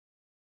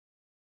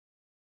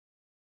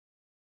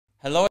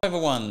Hello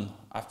everyone!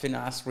 I've been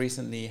asked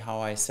recently how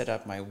I set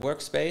up my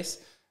workspace,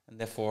 and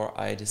therefore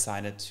I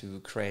decided to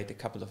create a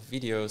couple of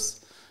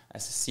videos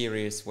as a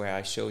series where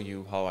I show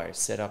you how I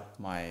set up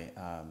my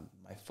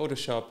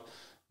Photoshop,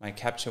 my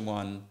Capture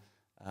One,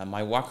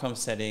 my Wacom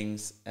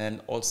settings,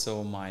 and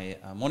also my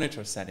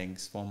monitor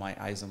settings for my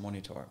ISO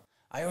monitor.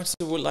 I also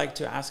would like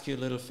to ask you a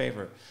little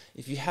favor.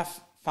 If you have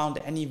found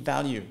any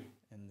value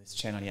in this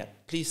channel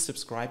yet, please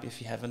subscribe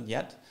if you haven't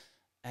yet.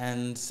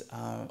 And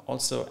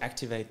also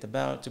activate the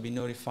bell to be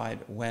notified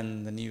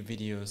when the new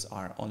videos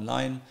are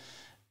online.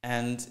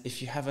 And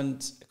if you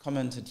haven't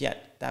commented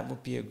yet, that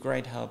would be a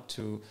great help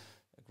to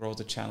grow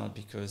the channel,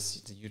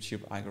 because the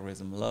YouTube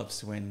algorithm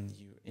loves when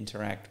you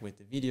interact with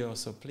the video.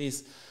 So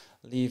please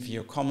leave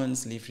your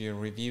comments, leave your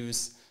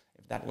reviews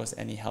if that was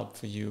any help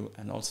for you,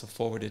 and also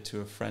forward it to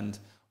a friend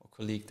or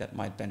colleague that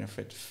might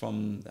benefit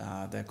from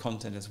the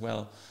content as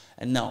well.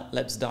 And now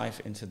let's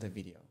dive into the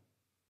video.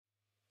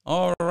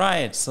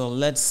 Alright, so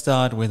let's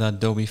start with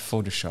Adobe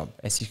Photoshop.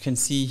 As you can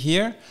see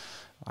here,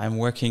 I'm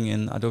working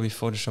in Adobe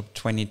Photoshop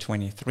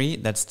 2023.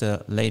 That's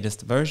the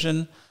latest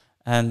version.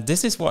 And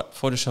this is what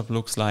Photoshop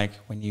looks like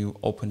when you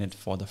open it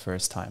for the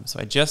first time. So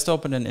I just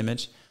opened an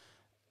image,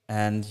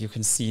 and you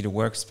can see the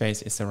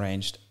workspace is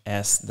arranged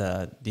as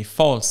the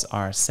defaults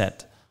are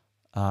set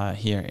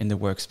here in the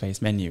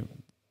workspace menu.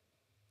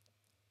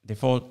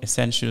 Default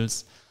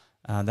Essentials,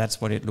 that's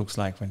what it looks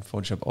like when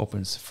Photoshop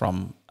opens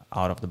from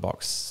out of the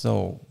box.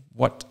 So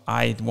what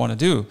I want to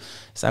do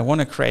is I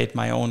want to create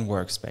my own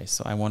workspace.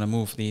 So I want to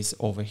move these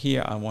over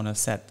here. I want to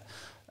set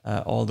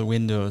all the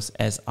windows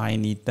as I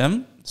need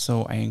them.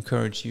 So I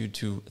encourage you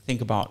to think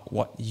about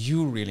what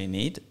you really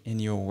need in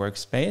your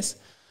workspace.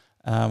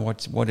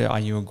 What are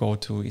your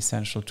go-to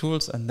essential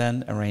tools, and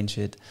then arrange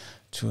it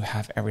to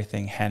have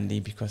everything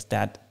handy, because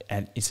that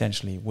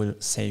essentially will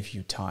save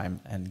you time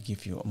and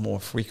give you a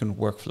more frequent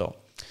workflow.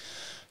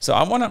 So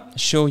I want to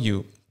show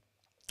you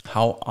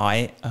how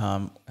I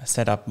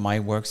set up my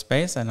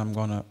workspace, and I'm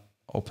gonna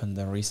open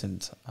the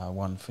recent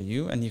one for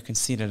you, and you can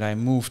see that I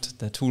moved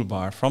the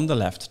toolbar from the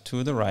left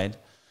to the right,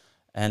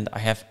 and I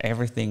have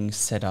everything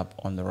set up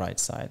on the right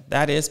side.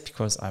 That is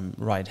because I'm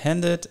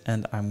right-handed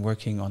and I'm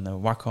working on the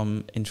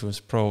Wacom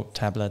Intuos Pro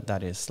tablet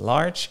that is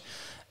large,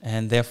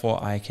 and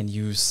therefore I can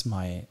use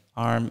my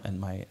arm and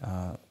my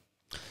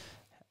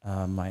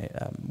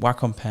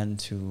Wacom pen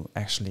to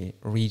actually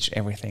reach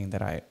everything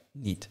that I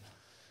need.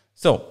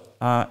 So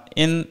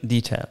in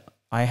detail,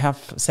 I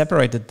have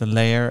separated the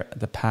layer,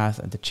 the path,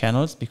 and the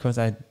channels, because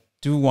I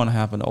do want to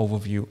have an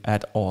overview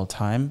at all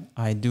time.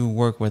 I do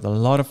work with a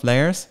lot of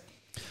layers,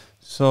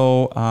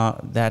 so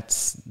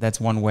that's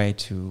one way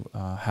to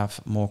have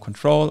more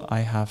control. I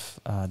have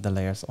the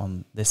layers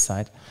on this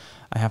side.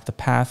 I have the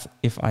path.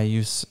 If I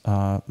use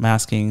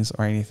maskings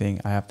or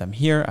anything, I have them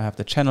here. I have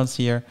the channels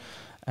here,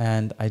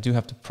 and I do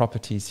have the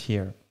properties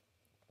here.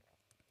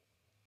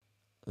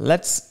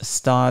 Let's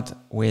start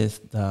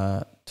with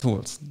the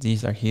tools.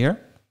 These are here,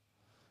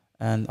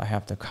 and I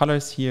have the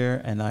colors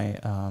here, and I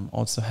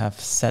also have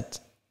set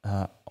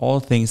all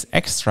things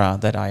extra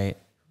that I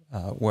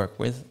work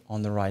with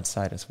on the right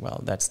side as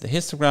well. That's the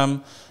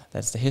histogram,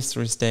 that's the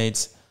history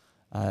states,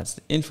 that's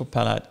the info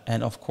palette,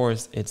 and of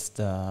course it's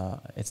the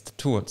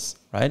tools,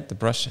 right? The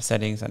brush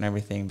settings and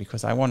everything,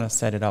 because I want to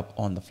set it up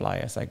on the fly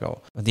as I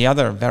go. But the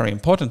other very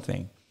important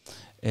thing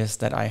is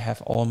that I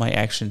have all my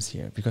actions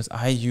here, because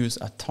I use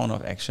a ton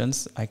of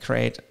actions. I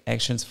create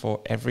actions for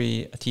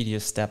every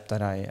tedious step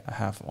that I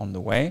have on the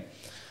way.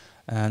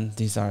 And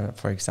these are,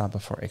 for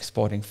example, for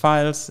exporting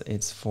files.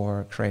 It's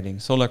for creating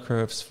solar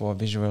curves for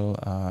visual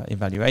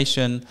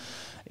evaluation.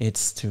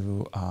 It's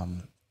to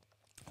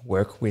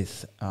work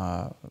with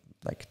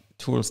like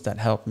tools that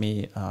help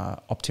me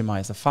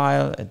optimize a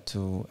file,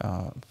 to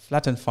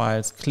flatten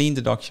files, clean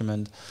the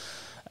document,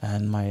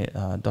 and my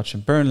dodge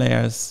and burn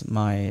layers,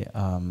 my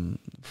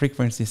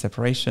frequency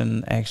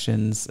separation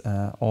actions,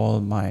 all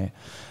my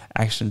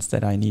actions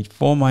that I need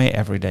for my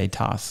everyday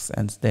tasks.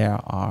 And there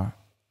are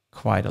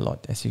quite a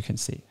lot, as you can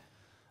see.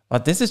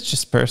 But this is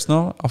just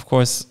personal. Of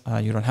course,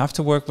 you don't have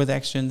to work with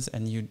actions,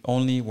 and you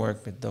only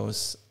work with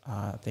those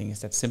things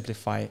that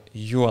simplify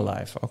your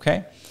life,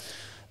 okay?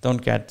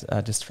 Don't get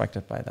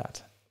distracted by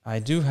that. I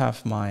do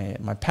have my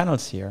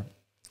panels here.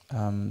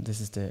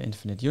 This is the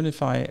Infinite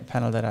Unify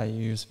panel that I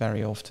use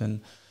very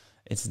often.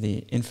 It's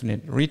the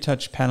Infinite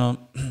Retouch panel.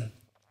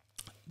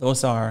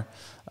 Those are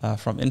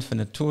from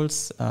Infinite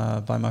Tools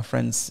by my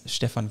friends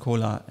Stefan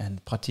Kohler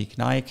and Pratik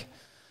Naik.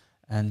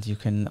 And you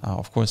can,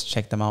 of course,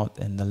 check them out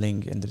in the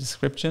link in the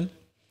description.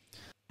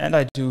 And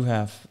I do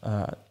have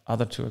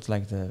other tools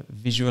like the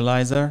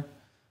Visualizer.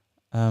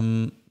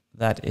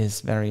 That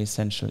is very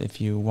essential if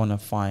you want to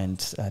find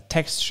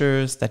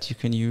textures that you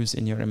can use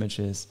in your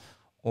images,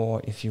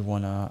 or if you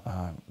want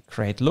to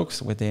create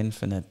looks with the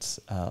Infinite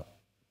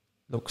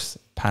Looks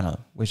panel,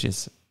 which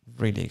is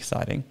really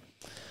exciting.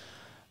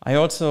 I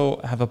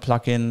also have a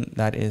plugin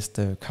that is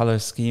the Color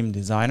Scheme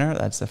Designer.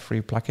 That's a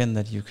free plugin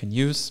that you can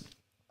use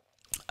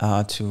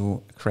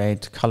to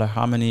create color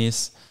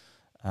harmonies,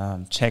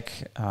 check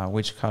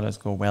which colors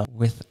go well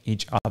with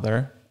each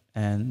other,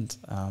 and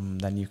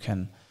then you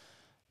can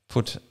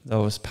put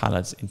those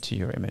palettes into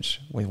your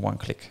image with one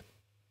click.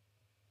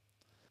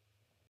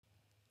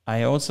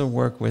 I also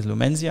work with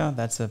Lumensia.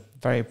 That's a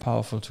very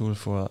powerful tool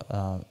for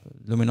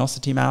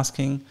luminosity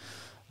masking.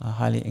 I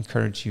highly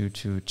encourage you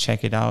to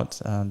check it out.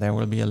 There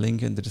will be a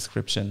link in the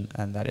description,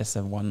 and that is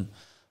the one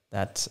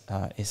that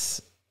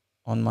is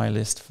on my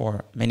list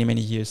for many,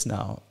 many years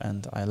now,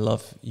 and I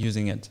love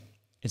using it.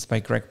 It's by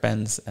Greg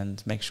Benz,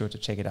 and make sure to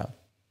check it out.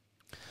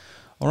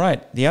 All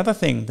right, the other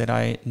thing that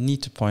I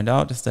need to point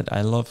out is that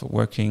I love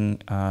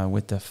working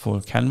with the full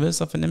canvas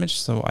of an image.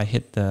 So I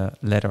hit the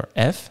letter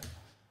F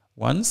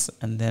once,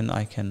 and then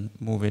I can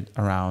move it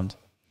around,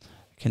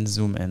 I can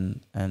zoom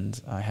in,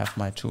 and I have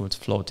my tools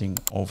floating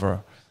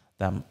over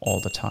them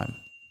all the time.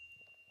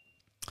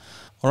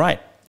 All right,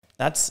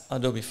 that's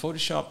Adobe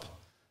Photoshop.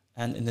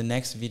 And in the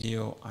next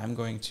video, I'm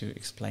going to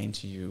explain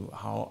to you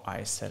how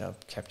I set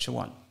up Capture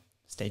One.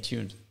 Stay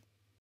tuned.